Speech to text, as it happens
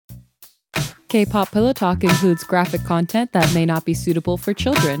K-pop Pillow Talk includes graphic content that may not be suitable for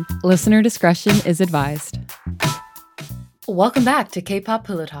children. Listener discretion is advised. Welcome back to K-pop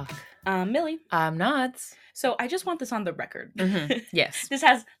Pillow Talk. I'm Millie. I'm Nods. So I just want this on the record. Mm-hmm. Yes. This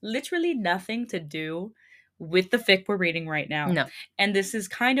has literally nothing to do with the fic we're reading right now. No. And this is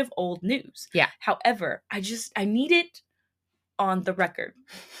kind of old news. Yeah. However, I need it on the record.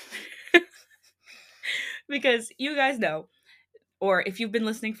 Because you guys know, or if you've been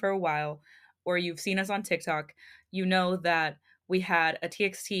listening for a while, or you've seen us on TikTok, you know that we had a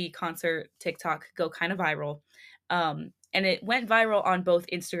TXT concert TikTok go kind of viral. And it went viral on both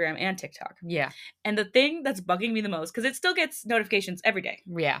Instagram and TikTok. Yeah. And the thing that's bugging me the most, because it still gets notifications every day.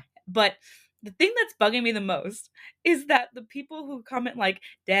 Yeah. But the thing that's bugging me the most is that the people who comment like,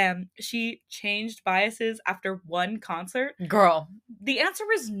 damn, she changed biases after one concert. Girl. The answer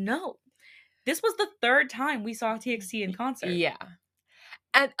is no. This was the third time we saw TXT in concert. Yeah.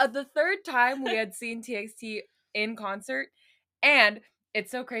 And the third time we had seen TXT in concert, and it's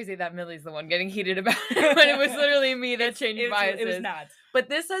so crazy that Millie's the one getting heated about it, but it was literally me that changed biases. It was nuts. But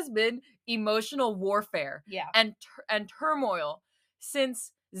this has been emotional warfare and turmoil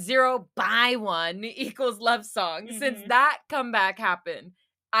since 0x1 equals love song. Mm-hmm. Since that comeback happened,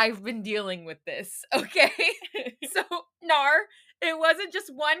 I've been dealing with this, okay? So, it wasn't just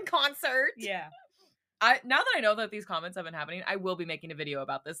one concert. Yeah. Now that I know that these comments have been happening, I will be making a video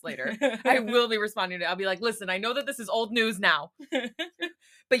about this later. I will be responding to it. I'll be like, listen, I know that this is old news now,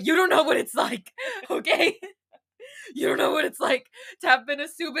 but you don't know what it's like, okay? You don't know what it's like to have been a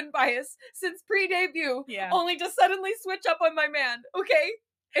Subin bias since pre-debut, only to suddenly switch up on my man, okay?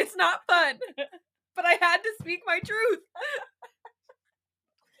 It's not fun, but I had to speak my truth.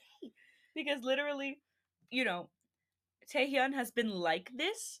 Because literally, Taehyun has been like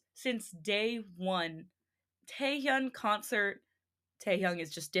this since day one. Taehyun concert, Taehyung is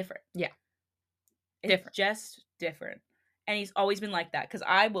just different. Yeah. It's just different. And he's always been like that. Because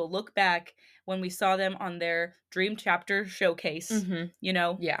I will look back when we saw them on their Dream Chapter showcase. Mm-hmm.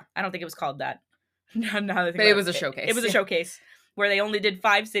 Yeah. I don't think it was called that. But it was a showcase. It was a showcase where they only did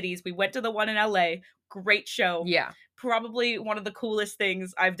 5 cities. We went to the one in LA. Great show. Yeah. Probably one of the coolest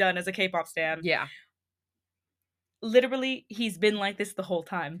things I've done as a K-pop stan. Yeah. Literally, he's been like this the whole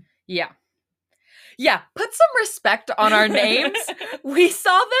time. Yeah. Yeah, put some respect on our names. We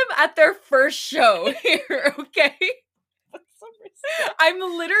saw them at their first show here, okay? Put some respect. I'm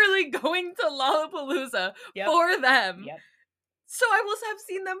literally going to Lollapalooza for them. Yep. So I will have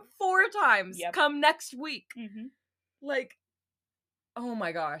seen them 4 times come next week. Mm-hmm. Like, oh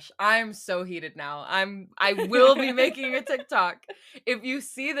my gosh, I'm so heated now. I will be making a TikTok. If you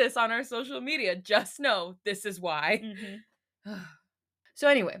see this on our social media, just know this is why. Mm-hmm. So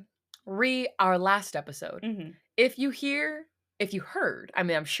anyway, our last episode. Mm-hmm. If you heard, I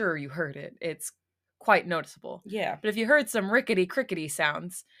mean, I'm sure you heard it. It's quite noticeable. Yeah. But if you heard some rickety crickety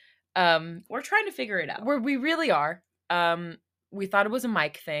sounds, we're trying to figure it out. We really are. We thought it was a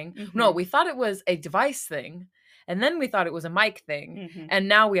mic thing. Mm-hmm. No, we thought it was a device thing. And then we thought it was a mic thing. Mm-hmm. And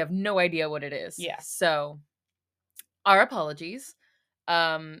now we have no idea what it is. Yeah. So, our apologies.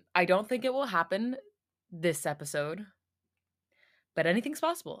 I don't think it will happen this episode. But anything's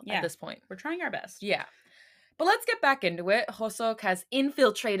possible at this point. We're trying our best. Yeah. But let's get back into it. Hosok has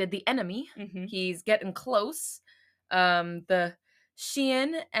infiltrated the enemy. Mm-hmm. He's getting close. The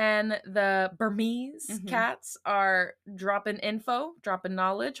Shein and the Burmese cats are dropping info, dropping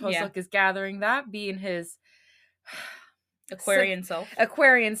knowledge. Hosok is gathering that, being his Aquarian self.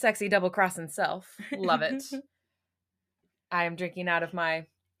 Aquarian sexy double-crossing self. Love it. I am drinking out of my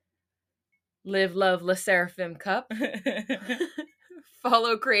Live Love La Seraphim cup.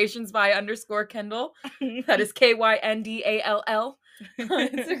 Follow creations by _Kendall. That is KYNDALL on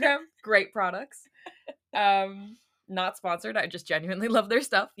Instagram. Great products. Not sponsored. I just genuinely love their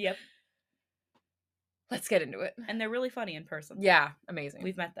stuff. Yep. Let's get into it. And they're really funny in person. Yeah, amazing.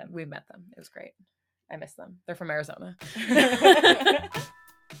 We've met them. It was great. I miss them. They're from Arizona.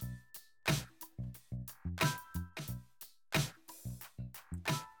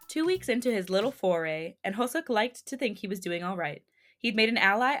 2 weeks into his little foray, and Hosuk liked to think he was doing all right. He'd made an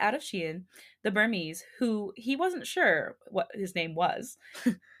ally out of Shein, the Burmese, who he wasn't sure what his name was,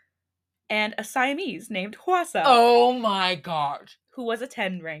 and a Siamese named Hwasa. Oh my god. Who was a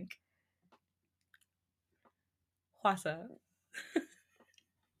 10 rank. Hwasa.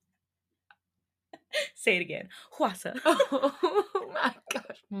 Say it again. Hwasa. Oh my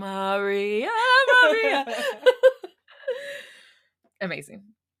gosh. Maria. Amazing.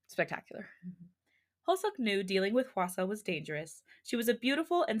 Spectacular. Hosuk knew dealing with Hwasa was dangerous. She was a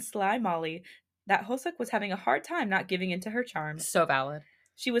beautiful and sly Molly that Hosuk was having a hard time not giving into her charms. So valid.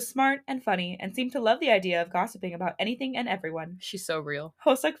 She was smart and funny and seemed to love the idea of gossiping about anything and everyone. She's so real.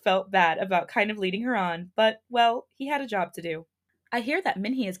 Hosuk felt bad about kind of leading her on, but, well, he had a job to do. I hear that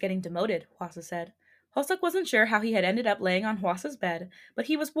Minhee is getting demoted, Hwasa said. Hosuk wasn't sure how he had ended up laying on Hwasa's bed, but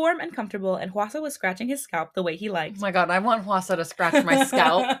he was warm and comfortable, and Hwasa was scratching his scalp the way he Oh liked. my god, I want Hwasa to scratch my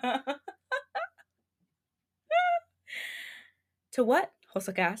scalp. To what?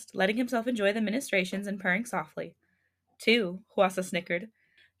 Hosuk asked, letting himself enjoy the ministrations and purring softly. To, Hwasa snickered.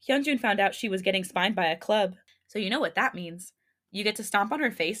 Hyunjun found out she was getting spined by a club, so you know what that means. You get to stomp on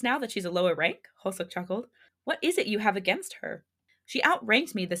her face now that she's a lower rank? Hosuk chuckled. What is it you have against her? She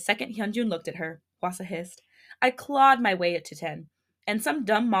outranked me the second Hyunjun looked at her, Hwasa hissed. I clawed my way to 10. And some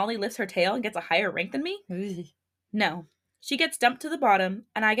dumb Molly lifts her tail and gets a higher rank than me? No. She gets dumped to the bottom,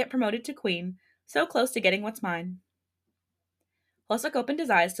 and I get promoted to queen, so close to getting what's mine. Hosuk opened his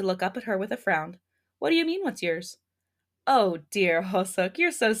eyes to look up at her with a frown. What do you mean, what's yours? Oh dear, Hosuk,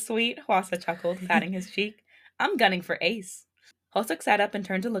 you're so sweet, Hwasa chuckled, patting his cheek. I'm gunning for ace. Hosuk sat up and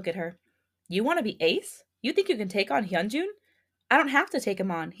turned to look at her. You want to be ace? You think you can take on Hyunjun? I don't have to take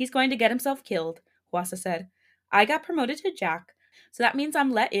him on. He's going to get himself killed, Hwasa said. I got promoted to Jack, so that means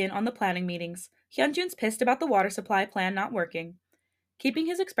I'm let in on the planning meetings. Hyunjun's pissed about the water supply plan not working. Keeping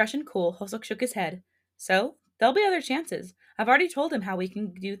his expression cool, Hosuk shook his head. So, there'll be other chances. I've already told him how we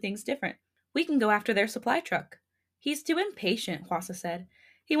can do things different. We can go after their supply truck. He's too impatient, Hwasa said.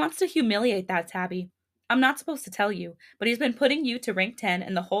 He wants to humiliate that tabby. I'm not supposed to tell you, but he's been putting you to rank 10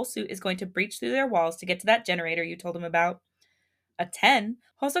 and the whole suit is going to breach through their walls to get to that generator you told him about. A 10?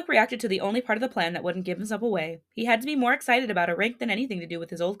 Hosuk reacted to the only part of the plan that wouldn't give himself away. He had to be more excited about a rank than anything to do with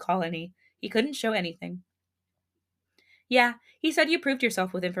his old colony. He couldn't show anything. Yeah, he said you proved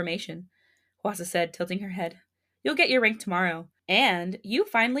yourself with information, Hwasa said, tilting her head. You'll get your rank tomorrow. And you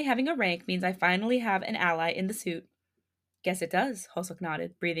finally having a rank means I finally have an ally in the suit. Guess it does, Hosuk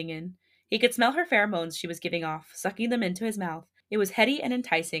nodded, breathing in. He could smell her pheromones she was giving off, sucking them into his mouth. It was heady and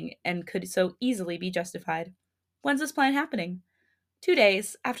enticing, and could so easily be justified. When's this plan happening? 2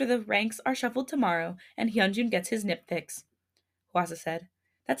 days, after the ranks are shuffled tomorrow, and Hyunjun gets his nip fix, Hwasa said.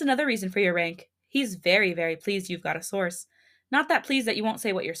 That's another reason for your rank. He's very, very pleased you've got a source. Not that pleased that you won't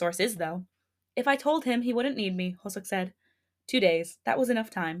say what your source is, though. If I told him, he wouldn't need me, Hosuk said. 2 days. That was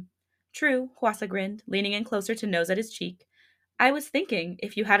enough time. True, Hwasa grinned, leaning in closer to nose at his cheek. I was thinking,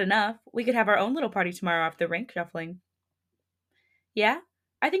 if you had enough, we could have our own little party tomorrow after the rank shuffling. Yeah?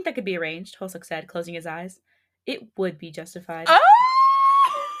 I think that could be arranged, Hosuk said, closing his eyes. It would be justified. Ah!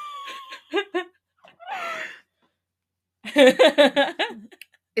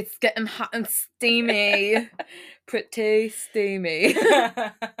 It's getting hot and steamy. Pretty steamy.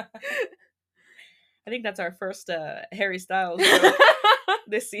 I think that's our first Harry Styles joke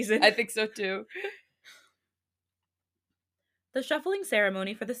this season. I think so too. The shuffling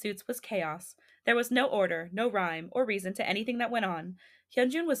ceremony for the suits was chaos. There was no order, no rhyme, or reason to anything that went on.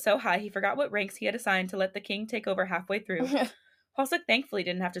 Hyunjun was so high he forgot what ranks he had assigned to let the king take over halfway through. Hosuk thankfully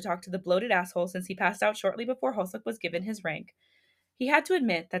didn't have to talk to the bloated asshole since he passed out shortly before Hosuk was given his rank. He had to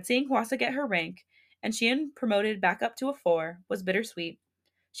admit that seeing Hwasa get her rank, and Sheehan promoted back up to a 4, was bittersweet.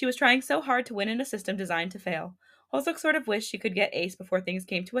 She was trying so hard to win in a system designed to fail. Hosuk sort of wished she could get ace before things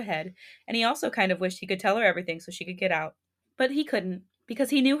came to a head, and he also kind of wished he could tell her everything so she could get out. But he couldn't, because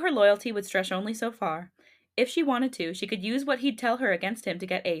he knew her loyalty would stretch only so far. If she wanted to, she could use what he'd tell her against him to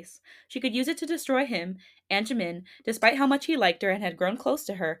get ace. She could use it to destroy him, and Jimin. Despite how much he liked her and had grown close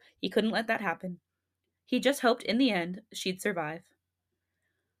to her, he couldn't let that happen. He just hoped in the end she'd survive.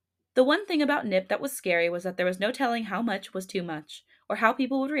 The one thing about Nip that was scary was that there was no telling how much was too much, or how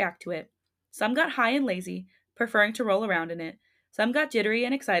people would react to it. Some got high and lazy, preferring to roll around in it. Some got jittery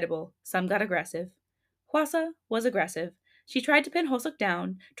and excitable. Some got aggressive. Hwasa was aggressive. She tried to pin Hosuk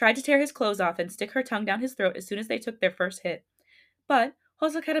down, tried to tear his clothes off and stick her tongue down his throat as soon as they took their first hit. But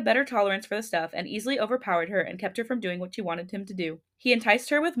Hosuk had a better tolerance for the stuff and easily overpowered her and kept her from doing what she wanted him to do. He enticed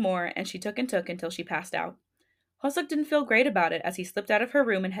her with more, and she took and took until she passed out. Hosuk didn't feel great about it as he slipped out of her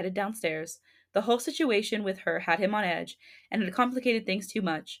room and headed downstairs. The whole situation with her had him on edge, and had complicated things too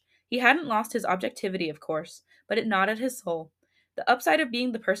much. He hadn't lost his objectivity, of course, but it gnawed at his soul. The upside of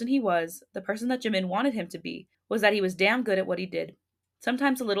being the person he was, the person that Jimin wanted him to be, was that he was damn good at what he did.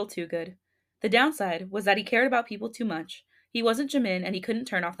 Sometimes a little too good. The downside was that he cared about people too much. He wasn't Jimin, and he couldn't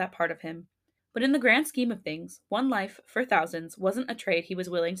turn off that part of him. But in the grand scheme of things, one life for thousands wasn't a trade he was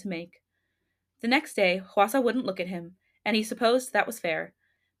willing to make. The next day, Hwasa wouldn't look at him, and he supposed that was fair.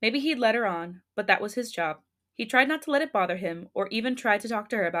 Maybe he'd let her on, but that was his job. He tried not to let it bother him, or even try to talk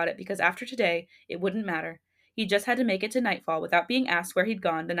to her about it because after today, it wouldn't matter. He just had to make it to nightfall without being asked where he'd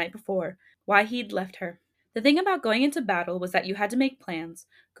gone the night before, why he'd left her. The thing about going into battle was that you had to make plans,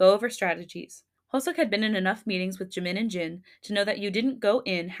 go over strategies. Hosuk had been in enough meetings with Jimin and Jin to know that you didn't go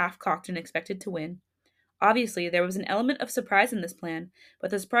in half-cocked and expected to win. Obviously, there was an element of surprise in this plan,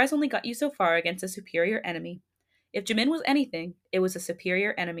 but the surprise only got you so far against a superior enemy. If Jimin was anything, it was a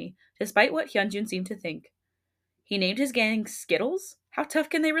superior enemy, despite what Hyunjun seemed to think. He named his gang Skittles? How tough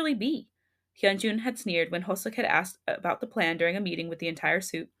can they really be? Hyunjun had sneered when Hosuk had asked about the plan during a meeting with the entire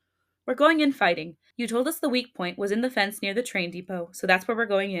suit. We're going in fighting. You told us the weak point was in the fence near the train depot, so that's where we're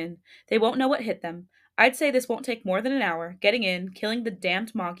going in. They won't know what hit them. I'd say this won't take more than an hour, getting in, killing the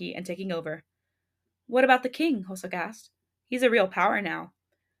damned monkey, and taking over. What about the king? Hosuk asked. He's a real power now.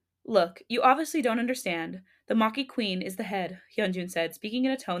 Look, you obviously don't understand. The Maki Queen is the head, Hyunjun said, speaking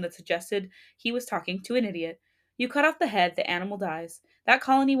in a tone that suggested he was talking to an idiot. You cut off the head, the animal dies. That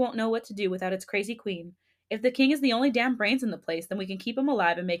colony won't know what to do without its crazy queen. If the king is the only damn brains in the place, then we can keep him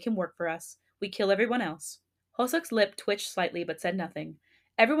alive and make him work for us. We kill everyone else. Hosuk's lip twitched slightly but said nothing.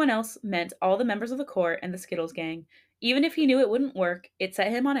 Everyone else meant all the members of the court and the Skittles gang. Even if he knew it wouldn't work, it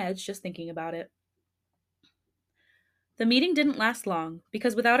set him on edge just thinking about it. The meeting didn't last long,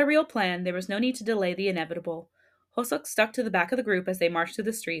 because without a real plan, there was no need to delay the inevitable. Hosuk stuck to the back of the group as they marched through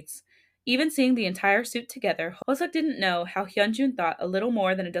the streets. Even seeing the entire suit together, Hosuk didn't know how Hyunjun thought a little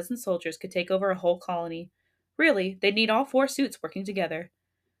more than a dozen soldiers could take over a whole colony. Really, they'd need all 4 suits working together.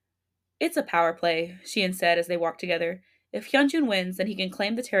 It's a power play, Sheehan said as they walked together. If Hyunjun wins, then he can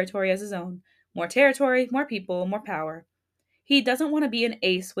claim the territory as his own. More territory, more people, more power. He doesn't want to be an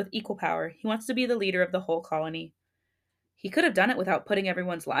ace with equal power. He wants to be the leader of the whole colony. He could have done it without putting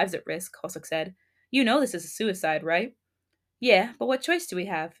everyone's lives at risk, Hosuk said. You know this is a suicide, right? Yeah, but what choice do we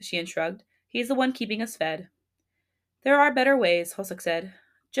have? Sheehan shrugged. He's the one keeping us fed. There are better ways, Hosuk said.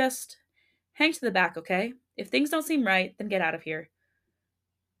 Just hang to the back, okay? If things don't seem right, then get out of here.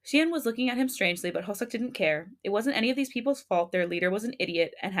 Sheehan was looking at him strangely, but Hosuk didn't care. It wasn't any of these people's fault their leader was an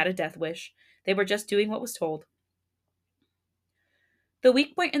idiot and had a death wish. They were just doing what was told. The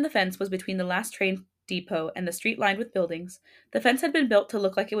weak point in the fence was between the last train depot and the street lined with buildings. The fence had been built to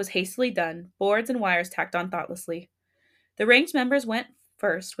look like it was hastily done, boards and wires tacked on thoughtlessly. The ranked members went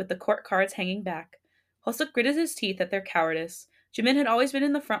first, with the court cards hanging back. Hosuk gritted his teeth at their cowardice. Jimin had always been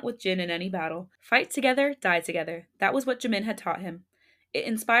in the front with Jin in any battle. Fight together, die together. That was what Jimin had taught him. It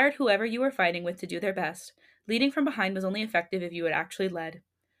inspired whoever you were fighting with to do their best. Leading from behind was only effective if you had actually led.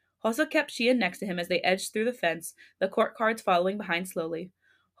 Hosuk kept Sheehan next to him as they edged through the fence, the court cards following behind slowly.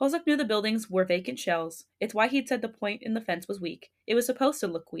 Hosuk knew the buildings were vacant shells. It's why he'd said the point in the fence was weak. It was supposed to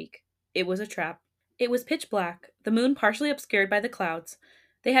look weak. It was a trap. It was pitch black, the moon partially obscured by the clouds.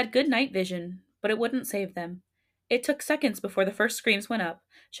 They had good night vision, but it wouldn't save them. It took seconds before the first screams went up,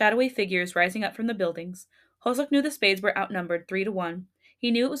 shadowy figures rising up from the buildings. Hosuk knew the spades were outnumbered 3-1. He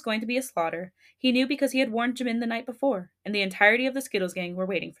knew it was going to be a slaughter. He knew because he had warned Jimin the night before, and the entirety of the Skittles gang were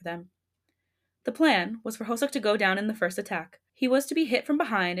waiting for them. The plan was for Hosuk to go down in the first attack. He was to be hit from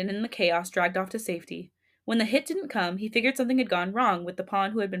behind and in the chaos dragged off to safety. When the hit didn't come, he figured something had gone wrong with the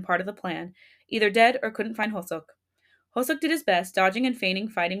pawn who had been part of the plan, either dead or couldn't find Hosuk. Hosuk did his best, dodging and feigning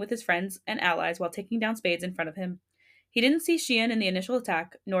fighting with his friends and allies while taking down spades in front of him. He didn't see Sheehan in the initial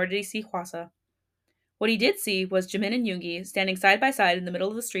attack, nor did he see Hwasa. What he did see was Jimin and Yoongi standing side by side in the middle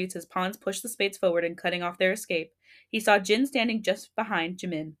of the streets as pawns pushed the spades forward and cutting off their escape. He saw Jin standing just behind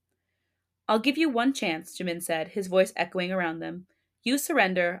Jimin. I'll give you one chance, Jimin said, his voice echoing around them. You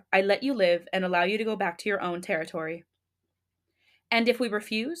surrender, I let you live, and allow you to go back to your own territory. And if we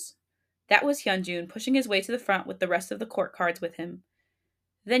refuse? That was Hyunjun, pushing his way to the front with the rest of the court cards with him.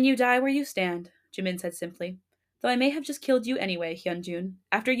 Then you die where you stand, Jimin said simply. Though I may have just killed you anyway, Hyunjun,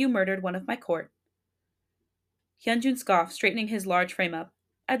 after you murdered one of my court. Hyunjun scoffed, straightening his large frame up.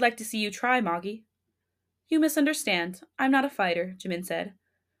 I'd like to see you try, Moggy. You misunderstand. I'm not a fighter, Jimin said.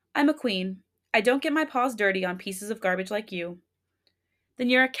 I'm a queen. I don't get my paws dirty on pieces of garbage like you. Then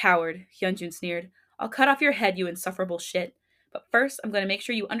you're a coward, Hyunjun sneered. I'll cut off your head, you insufferable shit. But first, I'm going to make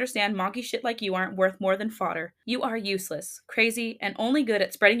sure you understand moggy shit like you aren't worth more than fodder. You are useless, crazy, and only good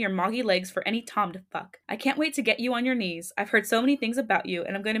at spreading your moggy legs for any tom to fuck. I can't wait to get you on your knees. I've heard so many things about you,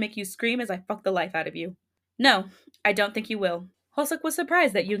 and I'm going to make you scream as I fuck the life out of you. No, I don't think you will. Hosuk was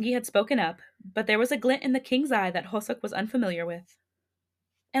surprised that Yoongi had spoken up, but there was a glint in the king's eye that Hosuk was unfamiliar with.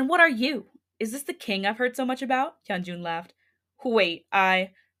 And what are you? Is this the king I've heard so much about? Hyunjun laughed. Wait,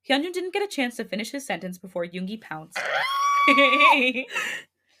 Hyunjun didn't get a chance to finish his sentence before Yoongi pounced.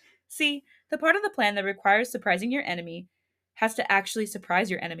 See, the part of the plan that requires surprising your enemy has to actually surprise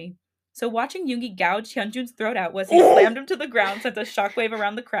your enemy. So watching Yoongi gouge Hyunjun's throat out was he slammed him to the ground sent a shockwave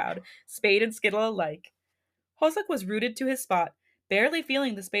around the crowd, spade and skittle alike. Hosuk was rooted to his spot, barely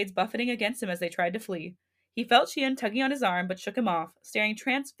feeling the spades buffeting against him as they tried to flee. He felt Chien tugging on his arm, but shook him off, staring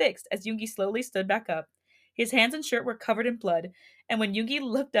transfixed as Yoongi slowly stood back up. His hands and shirt were covered in blood, and when Yoongi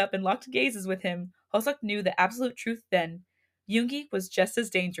looked up and locked gazes with him, Hosuk knew the absolute truth then. Yoongi was just as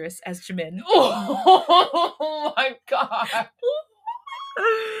dangerous as Jimin. Oh my god.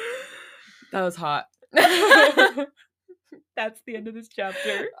 That was hot. That's the end of this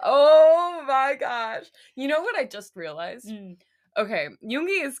chapter. Oh my gosh. You know what I just realized? Mm, Okay,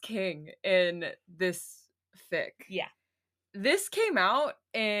 Yoongi is king in this fic. yeah. This came out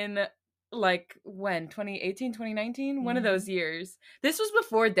in like when 2018, 2019, one of those years. This was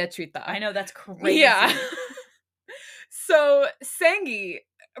before Detrita. I know, that's crazy. Yeah. So Sengi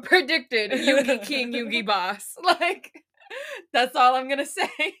predicted Yoongi king, Yoongi boss. Like, that's all I'm gonna say.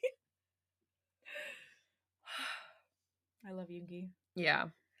 I love Yoongi. Yeah.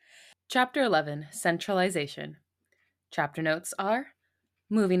 Chapter 11, Centralization. Chapter notes are: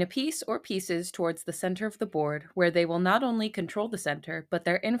 moving a piece or pieces towards the center of the board, where they will not only control the center, but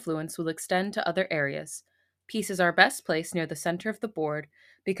their influence will extend to other areas. Pieces are best placed near the center of the board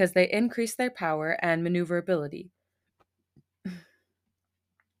because they increase their power and maneuverability.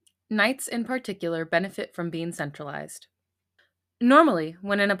 Knights, in particular, benefit from being centralized. Normally,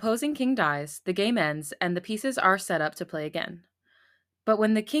 when an opposing king dies, the game ends and the pieces are set up to play again. But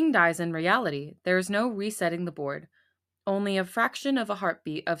when the king dies in reality, there is no resetting the board, only a fraction of a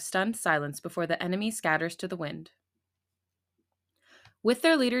heartbeat of stunned silence before the enemy scatters to the wind. With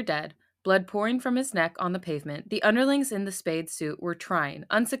their leader dead, blood pouring from his neck on the pavement, the underlings in the spade suit were trying,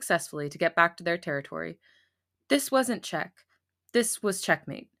 unsuccessfully, to get back to their territory. This wasn't check. This was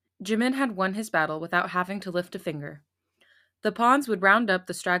checkmate. Jimin had won his battle without having to lift a finger. The pawns would round up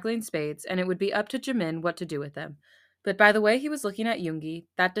the straggling spades, and it would be up to Jimin what to do with them. But by the way he was looking at Yoongi,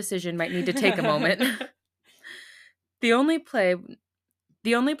 that decision might need to take a moment. The only play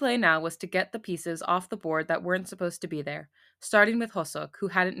now was to get the pieces off the board that weren't supposed to be there, starting with Hosuk, who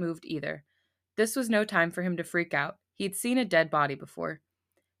hadn't moved either. This was no time for him to freak out. He'd seen a dead body before.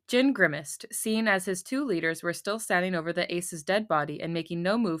 Jin grimaced, seeing as his two leaders were still standing over the ace's dead body and making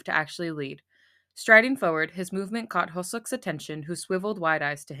no move to actually lead. Striding forward, his movement caught Hosuk's attention, who swiveled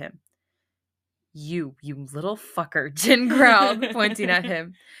wide-eyes to him. You little fucker, Jin growled, pointing at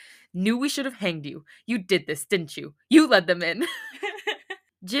him. Knew we should have hanged you. You did this, didn't you? You led them in.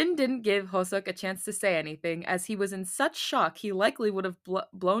 Jin didn't give Hosuk a chance to say anything, as he was in such shock he likely would have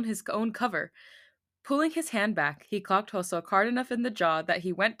blown his own cover. Pulling his hand back, he clocked Hosuk hard enough in the jaw that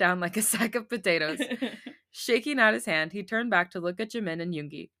he went down like a sack of potatoes. Shaking out his hand, he turned back to look at Jimin and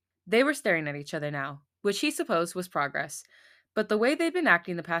Yoongi. They were staring at each other now, which he supposed was progress. But the way they'd been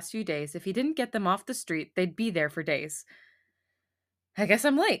acting the past few days, if he didn't get them off the street, they'd be there for days. I guess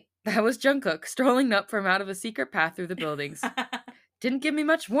I'm late. That was Jungkook, strolling up from out of a secret path through the buildings. Didn't give me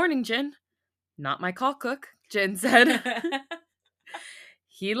much warning, Jin. Not my call, Cook, Jin said.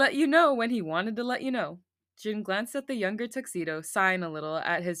 He let you know when he wanted to let you know. Jin glanced at the younger tuxedo, sighing a little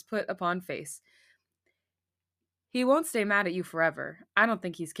at his put-upon face. He won't stay mad at you forever. I don't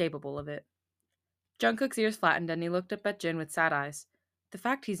think he's capable of it. Jungkook's ears flattened and he looked up at Jin with sad eyes. The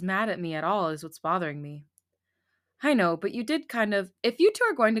fact he's mad at me at all is what's bothering me. I know, but you did kind of... If you two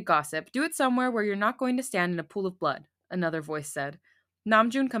are going to gossip, do it somewhere where you're not going to stand in a pool of blood, another voice said.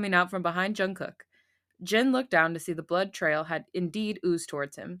 Namjoon coming out from behind Jungkook. Jin looked down to see the blood trail had indeed oozed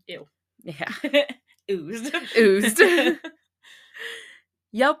towards him. Ew. Yeah. Oozed.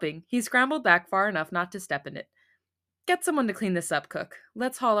 Yelping, he scrambled back far enough not to step in it. Get someone to clean this up, Cook.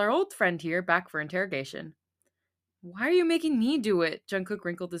 Let's haul our old friend here back for interrogation. Why are you making me do it? Jungkook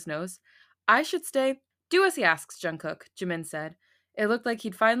wrinkled his nose. I should stay. Do as he asks, Jungkook, Jimin said. It looked like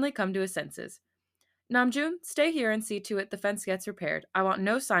he'd finally come to his senses. Namjoon, stay here and see to it the fence gets repaired. I want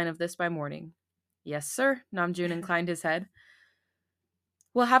no sign of this by morning. Yes, sir, Namjoon inclined his head.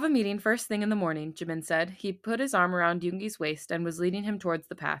 We'll have a meeting first thing in the morning, Jimin said. He put his arm around Yoongi's waist and was leading him towards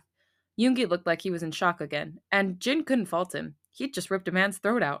the path. Yoongi looked like he was in shock again, and Jin couldn't fault him. He'd just ripped a man's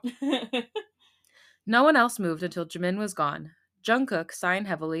throat out. No one else moved until Jimin was gone. Jungkook sighing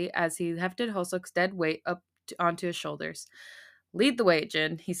heavily as he hefted Hosuk's dead weight up onto his shoulders. Lead the way,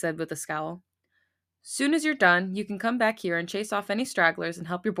 Jin, he said with a scowl. Soon as you're done, you can come back here and chase off any stragglers and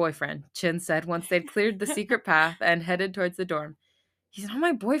help your boyfriend, Jin said once they'd cleared the secret path and headed towards the dorm. He's not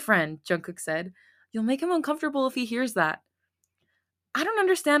my boyfriend, Jungkook said. You'll make him uncomfortable if he hears that. I don't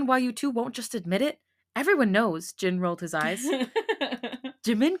understand why you two won't just admit it. Everyone knows, Jin rolled his eyes.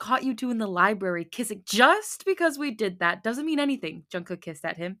 Jimin caught you two in the library kissing. Just because we did that doesn't mean anything, Jungkook hissed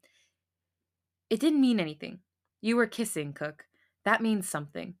at him. It didn't mean anything. You were kissing, Cook. That means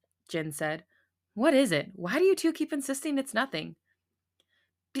something, Jin said. What is it? Why do you two keep insisting it's nothing?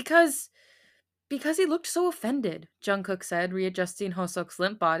 Because Because he looked so offended, Jungkook said, readjusting Hosok's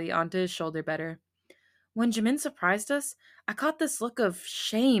limp body onto his shoulder better. When Jimin surprised us, I caught this look of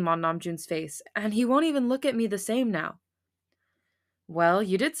shame on Namjoon's face, and he won't even look at me the same now. Well,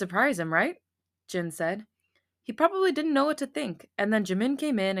 you did surprise him, right? Jin said. He probably didn't know what to think, and then Jimin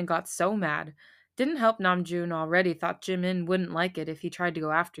came in and got so mad. Didn't help Namjoon already thought Jimin wouldn't like it if he tried to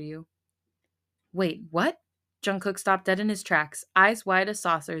go after you. Wait, what? Jungkook stopped dead in his tracks, eyes wide as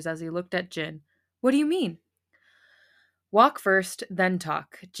saucers as he looked at Jin. What do you mean? Walk first, then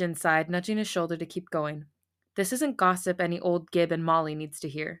talk, Jin sighed, nudging his shoulder to keep going. This isn't gossip any old Gib and Molly needs to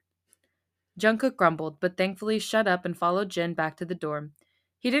hear. Jungkook grumbled, but thankfully shut up and followed Jin back to the dorm.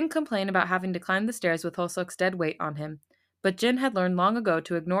 He didn't complain about having to climb the stairs with Hosok's dead weight on him, but Jin had learned long ago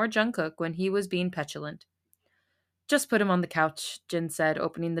to ignore Jungkook when he was being petulant. Just put him on the couch, Jin said,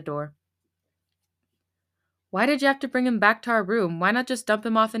 opening the door. Why did you have to bring him back to our room? Why not just dump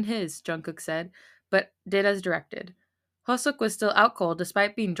him off in his? Jungkook said, but did as directed. Hosok was still out cold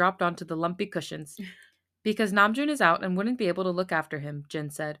despite being dropped onto the lumpy cushions. Because Namjoon is out and wouldn't be able to look after him, Jin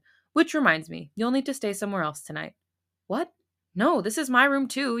said. Which reminds me, you'll need to stay somewhere else tonight. What? No, this is my room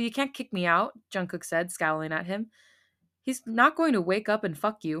too. You can't kick me out, Jungkook said, scowling at him. He's not going to wake up and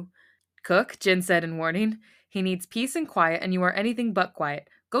fuck you. Cook, Jin said in warning. He needs peace and quiet, and you are anything but quiet.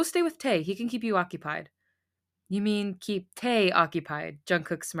 Go stay with Tae. He can keep you occupied. You mean keep Tae occupied,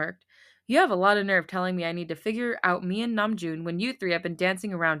 Jungkook smirked. You have a lot of nerve telling me I need to figure out me and Namjoon when you three have been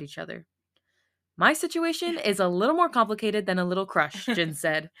dancing around each other. My situation is a little more complicated than a little crush, Jin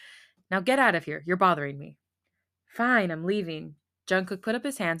said. Now get out of here. You're bothering me. Fine, I'm leaving. Jungkook put up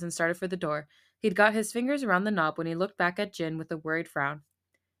his hands and started for the door. He'd got his fingers around the knob when he looked back at Jin with a worried frown.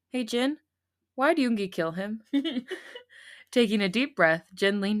 Hey, Jin, why'd Yoongi kill him? Taking a deep breath,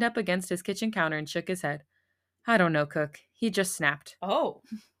 Jin leaned up against his kitchen counter and shook his head. I don't know, Cook. He just snapped. Oh.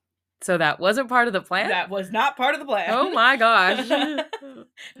 So that wasn't part of the plan? That was not part of the plan. Oh my gosh.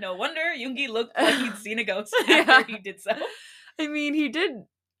 No wonder Yoongi looked like he'd seen a ghost after he did so. I mean, he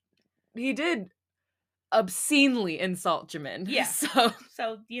did obscenely insult Jimin. Yeah. So,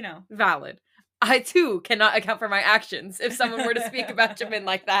 you know. Valid. I, too, cannot account for my actions if someone were to speak about Jimin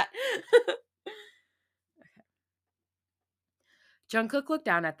like that. Jungkook looked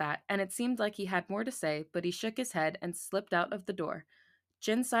down at that, and it seemed like he had more to say, but he shook his head and slipped out of the door.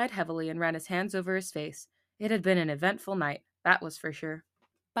 Jin sighed heavily and ran his hands over his face. It had been an eventful night, that was for sure.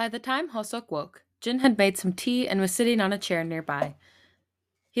 By the time Hosok woke, Jin had made some tea and was sitting on a chair nearby.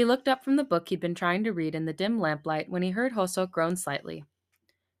 He looked up from the book he'd been trying to read in the dim lamplight when he heard Hosok groan slightly.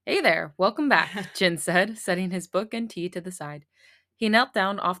 Hey there, welcome back, Jin said, setting his book and tea to the side. He knelt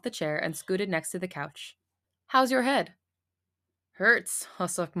down off the chair and scooted next to the couch. How's your head? Hurts,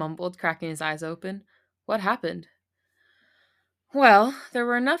 Hosok mumbled, cracking his eyes open. What happened? Well, there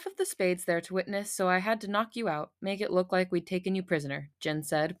were enough of the spades there to witness, so I had to knock you out, make it look like we'd taken you prisoner, Jin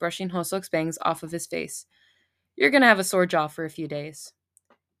said, brushing Hosok's bangs off of his face. You're gonna have a sore jaw for a few days.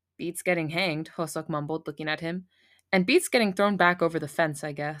 Beats getting hanged, Hosok mumbled, looking at him. And beats getting thrown back over the fence,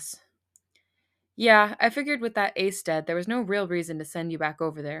 I guess. Yeah, I figured with that ace dead, there was no real reason to send you back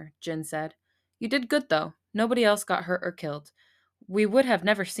over there, Jin said. You did good, though. Nobody else got hurt or killed. We would have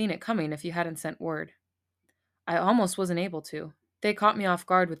never seen it coming if you hadn't sent word. I almost wasn't able to. They caught me off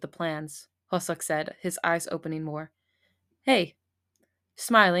guard with the plans, Hosok said, his eyes opening more. Hey.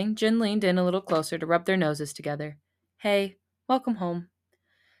 Smiling, Jin leaned in a little closer to rub their noses together. Hey, welcome home.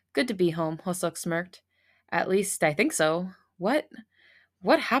 Good to be home, Hosok smirked. At least I think so. What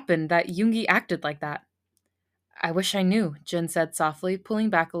happened that Yoongi acted like that? I wish I knew, Jin said softly, pulling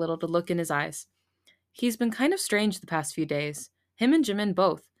back a little to look in his eyes. He's been kind of strange the past few days. Him and Jimin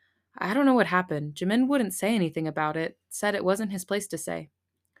both. I don't know what happened. Jimin wouldn't say anything about it, said it wasn't his place to say.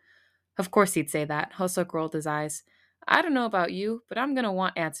 Of course he'd say that, Hosok rolled his eyes. I don't know about you, but I'm gonna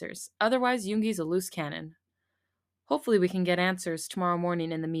want answers. Otherwise, Yoongi's a loose cannon. Hopefully we can get answers tomorrow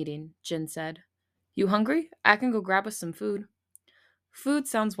morning in the meeting, Jin said. You hungry? I can go grab us some food. Food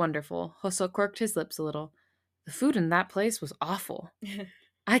sounds wonderful. Hosok quirked his lips a little. The food in that place was awful.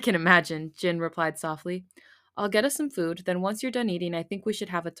 I can imagine, Jin replied softly. I'll get us some food, then once you're done eating, I think we should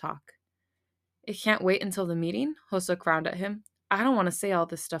have a talk. It can't wait until the meeting? Hosok frowned at him. I don't want to say all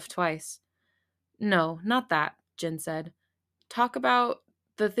this stuff twice. No, not that, Jin said. Talk about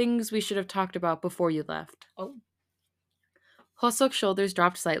the things we should have talked about before you left. Oh. Hosok's shoulders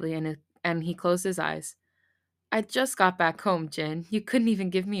dropped slightly and he closed his eyes. I just got back home, Jin. You couldn't even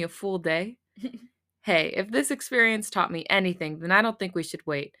give me a full day? Hey, if this experience taught me anything, then I don't think we should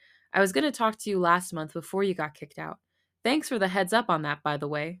wait. I was going to talk to you last month before you got kicked out. Thanks for the heads up on that, by the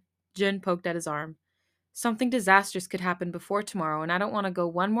way. Jin poked at his arm. Something disastrous could happen before tomorrow, and I don't want to go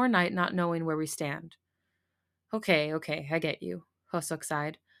one more night not knowing where we stand. Okay, I get you, Hosok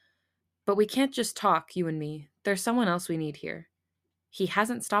sighed. But we can't just talk, you and me. There's someone else we need here. He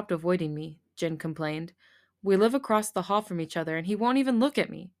hasn't stopped avoiding me, Jin complained. We live across the hall from each other, and he won't even look at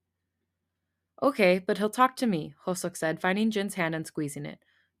me. Okay, but he'll talk to me, Hosok said, finding Jin's hand and squeezing it.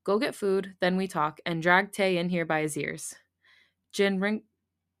 Go get food, then we talk, and drag Tae in here by his ears. Jin, rin-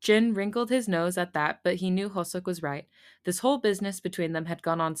 Jin wrinkled his nose at that, but he knew Hosok was right. This whole business between them had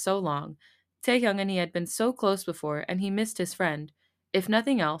gone on so long. Taehyung and he had been so close before, and he missed his friend. If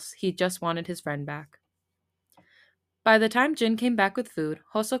nothing else, he just wanted his friend back. By the time Jin came back with food,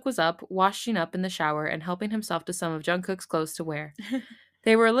 Hosok was up, washing up in the shower, and helping himself to some of Jungkook's clothes to wear.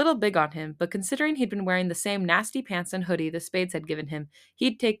 They were a little big on him, but considering he'd been wearing the same nasty pants and hoodie the Spades had given him,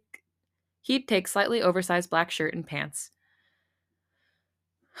 he'd take slightly oversized black shirt and pants.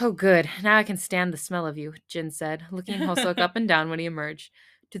 Oh, good. Now I can stand the smell of you, Jin said, looking Hosok up and down when he emerged.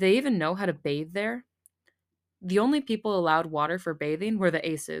 Do they even know how to bathe there? The only people allowed water for bathing were the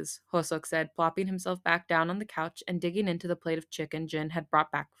aces, Hosok said, plopping himself back down on the couch and digging into the plate of chicken Jin had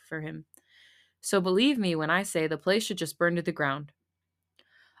brought back for him. So believe me when I say the place should just burn to the ground.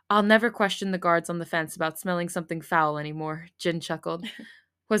 I'll never question the guards on the fence about smelling something foul anymore, Jin chuckled.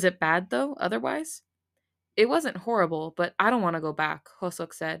 Was it bad, though, otherwise? It wasn't horrible, but I don't want to go back,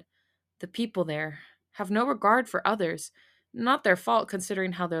 Hosok said. The people there have no regard for others. Not their fault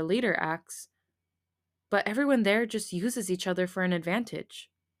considering how their leader acts. But everyone there just uses each other for an advantage.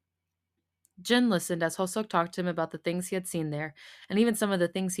 Jin listened as Hosok talked to him about the things he had seen there, and even some of the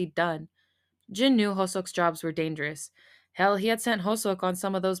things he'd done. Jin knew Hosok's jobs were dangerous. Hell, he had sent Hosok on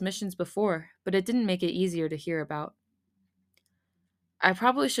some of those missions before, but it didn't make it easier to hear about. I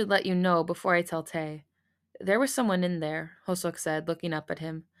probably should let you know before I tell Tae. There was someone in there, Hosok said, looking up at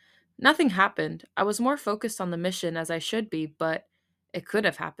him. Nothing happened. I was more focused on the mission as I should be, but it could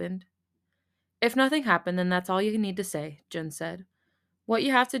have happened. If nothing happened, then that's all you need to say, Jin said. What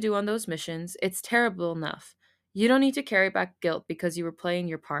you have to do on those missions, it's terrible enough. You don't need to carry back guilt because you were playing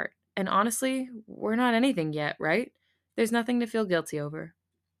your part. And honestly, we're not anything yet, right? There's nothing to feel guilty over.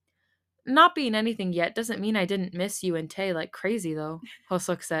 Not being anything yet doesn't mean I didn't miss you and Tae like crazy, though,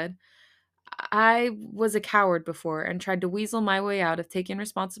 Hosok said. I was a coward before and tried to weasel my way out of taking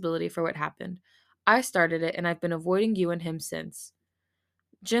responsibility for what happened. I started it, and I've been avoiding you and him since.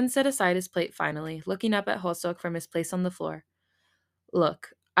 Jin set aside his plate finally, looking up at Hosok from his place on the floor.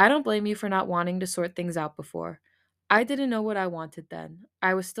 Look, I don't blame you for not wanting to sort things out before. I didn't know what I wanted then.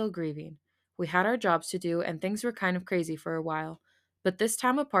 I was still grieving. We had our jobs to do, and things were kind of crazy for a while. But this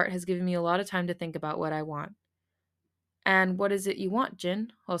time apart has given me a lot of time to think about what I want. And what is it you want,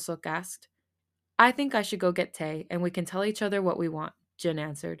 Jin? Hosok asked. I think I should go get Tae, and we can tell each other what we want, Jin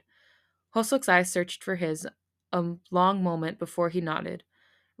answered. Hosok's eyes searched for his a long moment before he nodded.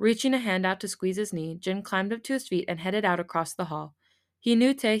 Reaching a hand out to squeeze his knee, Jin climbed up to his feet and headed out across the hall. He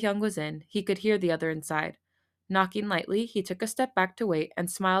knew Taehyung was in. He could hear the other inside. Knocking lightly, he took a step back to wait and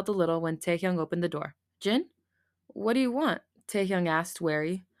smiled a little when Taehyung opened the door. Jin? What do you want? Taehyung asked,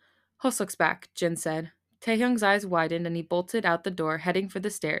 wary. Hosok's back, Jin said. Taehyung's eyes widened and he bolted out the door, heading for the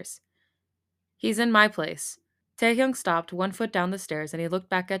stairs. He's in my place. Taehyung stopped, 1 foot down the stairs, and he looked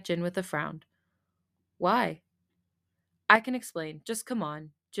back at Jin with a frown. Why? I can explain. Just come on.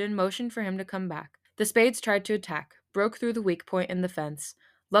 Jin motioned for him to come back. The Spades tried to attack, broke through the weak point in the fence.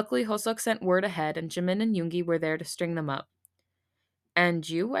 Luckily, Hosok sent word ahead, and Jimin and Yoongi were there to string them up. And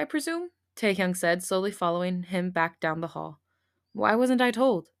you, I presume? Taehyung said, slowly following him back down the hall. Why wasn't I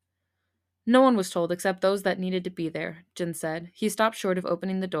told? No one was told except those that needed to be there, Jin said. He stopped short of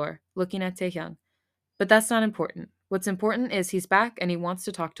opening the door, looking at Taehyung. But that's not important. What's important is he's back and he wants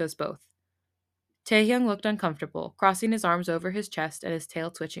to talk to us both. Taehyung looked uncomfortable, crossing his arms over his chest and his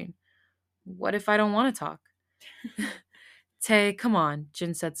tail twitching. What if I don't want to talk? Tae, come on,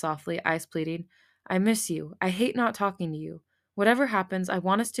 Jin said softly, eyes pleading. I miss you. I hate not talking to you. Whatever happens, I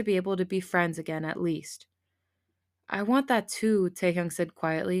want us to be able to be friends again at least. I want that too, Taehyung said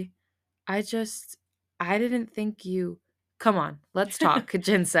quietly. I didn't think you. Come on, let's talk,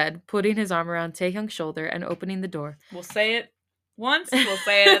 Jin said, putting his arm around Taehyung's shoulder and opening the door. We'll say it once, we'll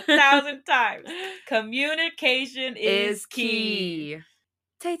say it 1,000 times. Communication is key.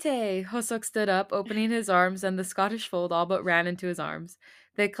 Tay-Tay, Hosok stood up, opening his arms, and the Scottish fold all but ran into his arms.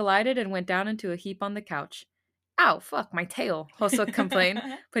 They collided and went down into a heap on the couch. Ow, fuck, my tail, Hosok complained,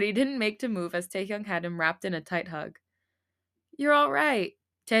 but he didn't make to move as Taehyung had him wrapped in a tight hug. You're all right.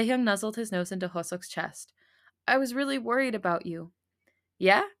 Taehyung nuzzled his nose into Hosok's chest. I was really worried about you.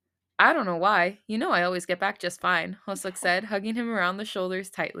 Yeah? I don't know why. You know I always get back just fine, Hosuk said, hugging him around the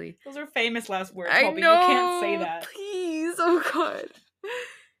shoulders tightly. Those are famous last words, I Hobie. You can't say know! that. Please! Oh god.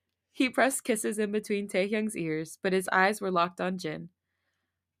 He pressed kisses in between Taehyung's ears, but his eyes were locked on Jin.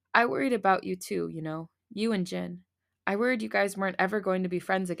 I worried about you too, you know. You and Jin. I worried you guys weren't ever going to be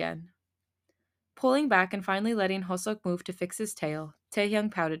friends again. Pulling back and finally letting Hosuk move to fix his tail,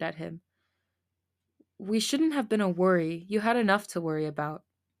 Taehyung pouted at him. We shouldn't have been a worry. You had enough to worry about.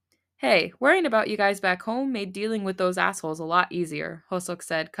 Hey, worrying about you guys back home made dealing with those assholes a lot easier, Hosok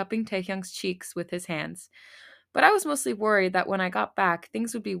said, cupping Taehyung's cheeks with his hands. But I was mostly worried that when I got back,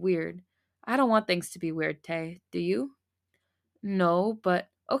 things would be weird. I don't want things to be weird, Tae. Do you? No, but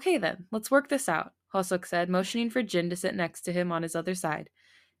okay then, let's work this out, Hosok said, motioning for Jin to sit next to him on his other side.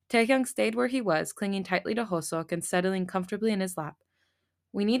 Taehyung stayed where he was, clinging tightly to Hosok and settling comfortably in his lap.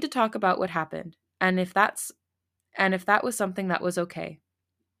 We need to talk about what happened, and if that was something that was okay.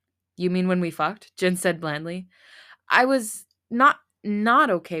 You mean when we fucked? Jin said blandly. I was not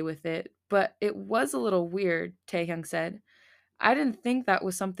okay with it, but it was a little weird, Taehyung said. I didn't think that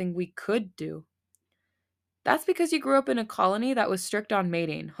was something we could do. That's because you grew up in a colony that was strict on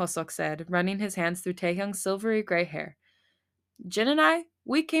mating, Hosok said, running his hands through Taehyung's silvery gray hair. Jin and I,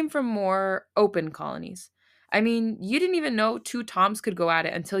 we came from more open colonies. I mean, you didn't even know two Toms could go at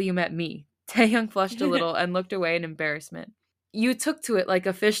it until you met me. Taehyung flushed a little and looked away in embarrassment. You took to it like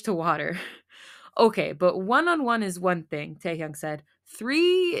a fish to water. Okay, but one-on-one is one thing, Taehyung said.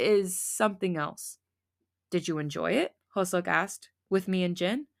 3 is something else. Did you enjoy it? Hosok asked. With me and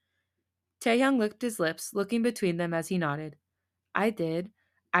Jin? Taehyung licked his lips, looking between them as he nodded. I did.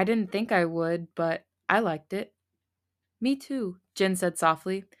 I didn't think I would, but I liked it. Me too, Jin said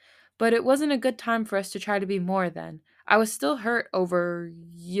softly. But it wasn't a good time for us to try to be more then. I was still hurt over,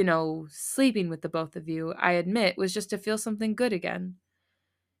 sleeping with the both of you. I admit, was just to feel something good again.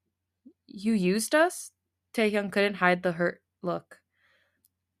 You used us? Taehyung couldn't hide the hurt look.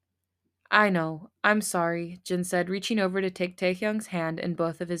 I know. I'm sorry, Jin said, reaching over to take Taehyung's hand in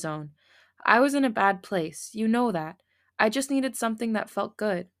both of his own. I was in a bad place. You know that. I just needed something that felt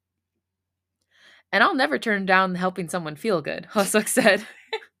good. And I'll never turn down helping someone feel good, Hosuk said.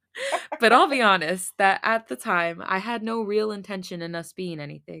 But I'll be honest that at the time, I had no real intention in us being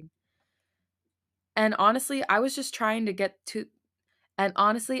anything. And honestly, I was trying to get you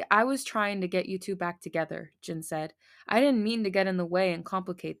two back together, Jin said. I didn't mean to get in the way and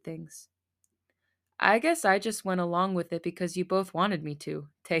complicate things. I guess I just went along with it because you both wanted me to,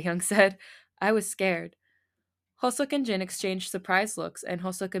 Taehyung said. I was scared. Hosuk and Jin exchanged surprised looks, and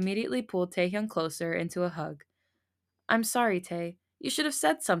Hosuk immediately pulled Taehyung closer into a hug. I'm sorry, Tae. You should have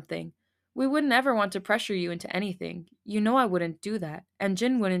said something. We wouldn't ever want to pressure you into anything. You know I wouldn't do that, and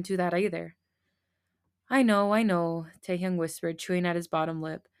Jin wouldn't do that either. I know, Taehyung whispered, chewing at his bottom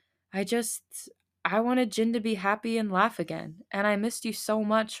lip. I wanted Jin to be happy and laugh again, and I missed you so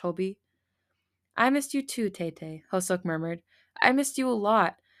much, Hobie. I missed you too, Tay, Hosuk murmured. I missed you a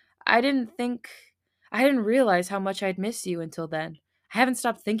lot. I didn't think. I didn't realize how much I'd miss you until then. I haven't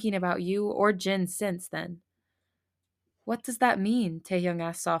stopped thinking about you or Jin since then. What does that mean? Taehyung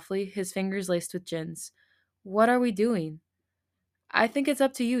asked softly, his fingers laced with Jin's. What are we doing? I think it's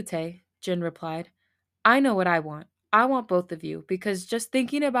up to you, Tae, Jin replied. I know what I want. I want both of you, because just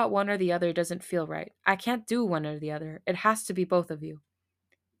thinking about one or the other doesn't feel right. I can't do one or the other. It has to be both of you.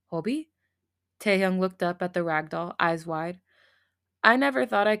 Hobie? Taehyung looked up at the ragdoll, eyes wide. I never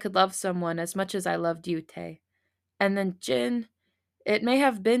thought I could love someone as much as I loved you, Tae. And then Jin, it may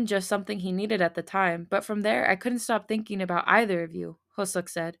have been just something he needed at the time, but from there I couldn't stop thinking about either of you, Hosuk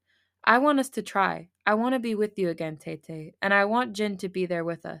said. I want us to try. I want to be with you again, Tay, and I want Jin to be there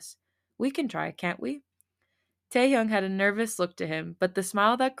with us. We can try, can't we? Taehyung had a nervous look to him, but the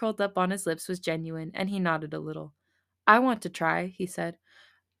smile that curled up on his lips was genuine, and he nodded a little. I want to try, he said.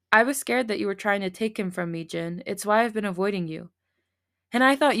 I was scared that you were trying to take him from me, Jin. It's why I've been avoiding you. And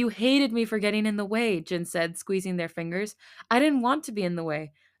I thought you hated me for getting in the way, Jin said, squeezing their fingers. I didn't want to be in the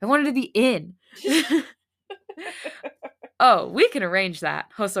way. I wanted to be in. Oh, we can arrange that,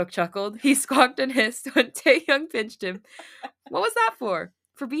 Hosok chuckled. He squawked and hissed when Taehyung pinched him. What was that for?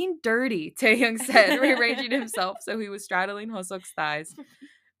 For being dirty, Taehyung said, rearranging himself so he was straddling Hosok's thighs.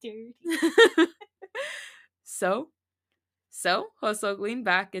 Dirty. So, Hosok leaned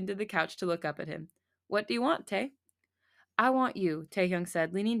back into the couch to look up at him. What do you want, Tae? I want you, Taehyung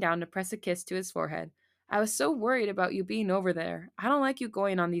said, leaning down to press a kiss to his forehead. I was so worried about you being over there. I don't like you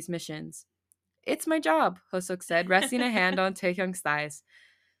going on these missions. It's my job, Hosok said, resting a hand on Taehyung's thighs.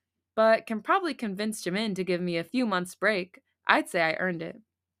 But can probably convince Jimin to give me a few months' break. I'd say I earned it.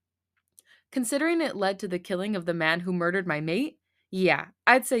 Considering it led to the killing of the man who murdered my mate? Yeah,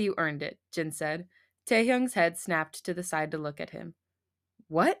 I'd say you earned it, Jin said. Taehyung's head snapped to the side to look at him.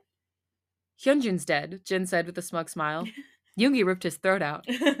 What? Hyunjin's dead, Jin said with a smug smile. Yoongi ripped his throat out.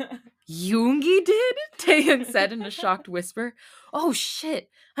 Yoongi did? Taehyung said in a shocked whisper. Oh shit!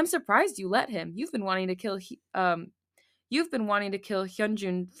 I'm surprised you let him. You've been wanting to kill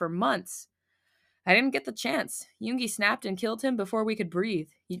Hyunjin for months. I didn't get the chance. Yoongi snapped and killed him before we could breathe,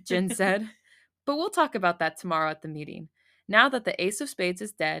 Jin said. But we'll talk about that tomorrow at the meeting. Now that the Ace of Spades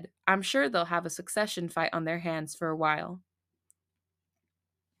is dead, I'm sure they'll have a succession fight on their hands for a while.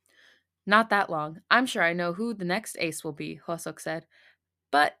 Not that long. I'm sure I know who the next ace will be, Hosok said.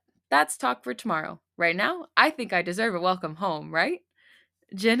 But that's talk for tomorrow. Right now, I think I deserve a welcome home, right?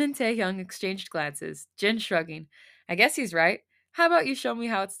 Jin and Taehyung exchanged glances, Jin shrugging. I guess he's right. How about you show me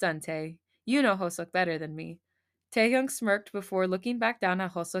how it's done, Tae? You know Hosok better than me. Taehyung smirked before looking back down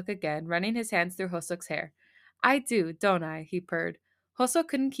at Hosok again, running his hands through Hosok's hair. I do, don't I? He purred. Hosok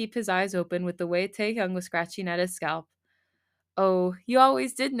couldn't keep his eyes open with the way Taehyung was scratching at his scalp. Oh, you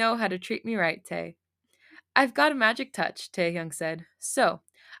always did know how to treat me right, Tae. I've got a magic touch, Taehyung said. So,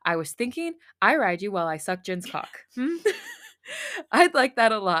 I was thinking I ride you while I suck Jin's cock. I'd like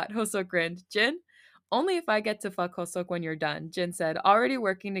that a lot, Hosok grinned. Jin? Only if I get to fuck Hosok when you're done, Jin said, already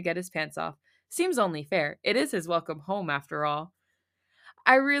working to get his pants off. Seems only fair. It is his welcome home, after all.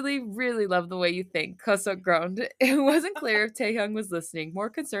 I really, really love the way you think, Hosok groaned. It wasn't clear if Taehyung was listening, more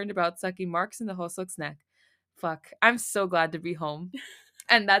concerned about sucking marks into Hosok's neck. Fuck, I'm so glad to be home.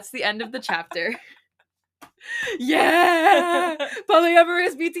 And that's the end of the chapter. Yeah!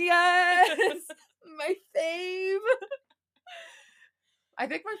 Polyamorous BTS! My fave! I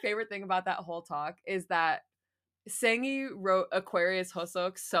think my favorite thing about that whole talk is that Sangi wrote Aquarius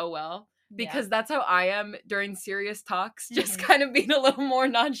Hosok so well because that's how I am during serious talks, just kind of being a little more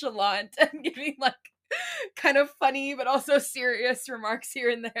nonchalant and giving like kind of funny but also serious remarks here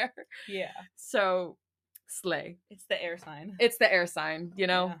and there. Yeah. So, slay. It's the air sign. It's the air sign, you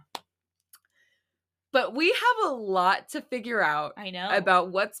know? Yeah. But we have a lot to figure out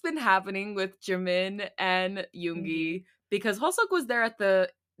about what's been happening with Jimin and Yoongi because Hosok was there at the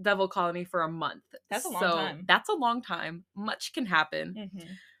Devil Colony for a month. That's a long time. That's a long time. Much can happen.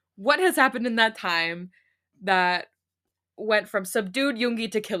 What has happened in that time that went from subdued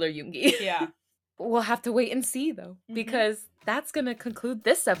Yoongi to killer Yoongi? Yeah. We'll have to wait and see, though, because that's going to conclude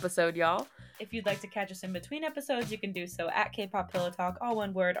this episode, y'all. If you'd like to catch us in between episodes, you can do so at K-Pop Pillow Talk, all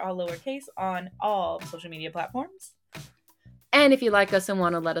one word, all lowercase, on all social media platforms. And if you like us and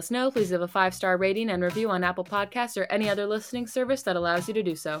want to let us know, please leave a 5-star rating and review on Apple Podcasts or any other listening service that allows you to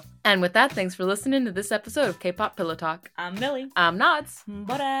do so. And with that, thanks for listening to this episode of K-Pop Pillow Talk. I'm Millie. I'm Nods.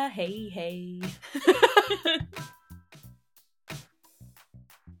 But hey.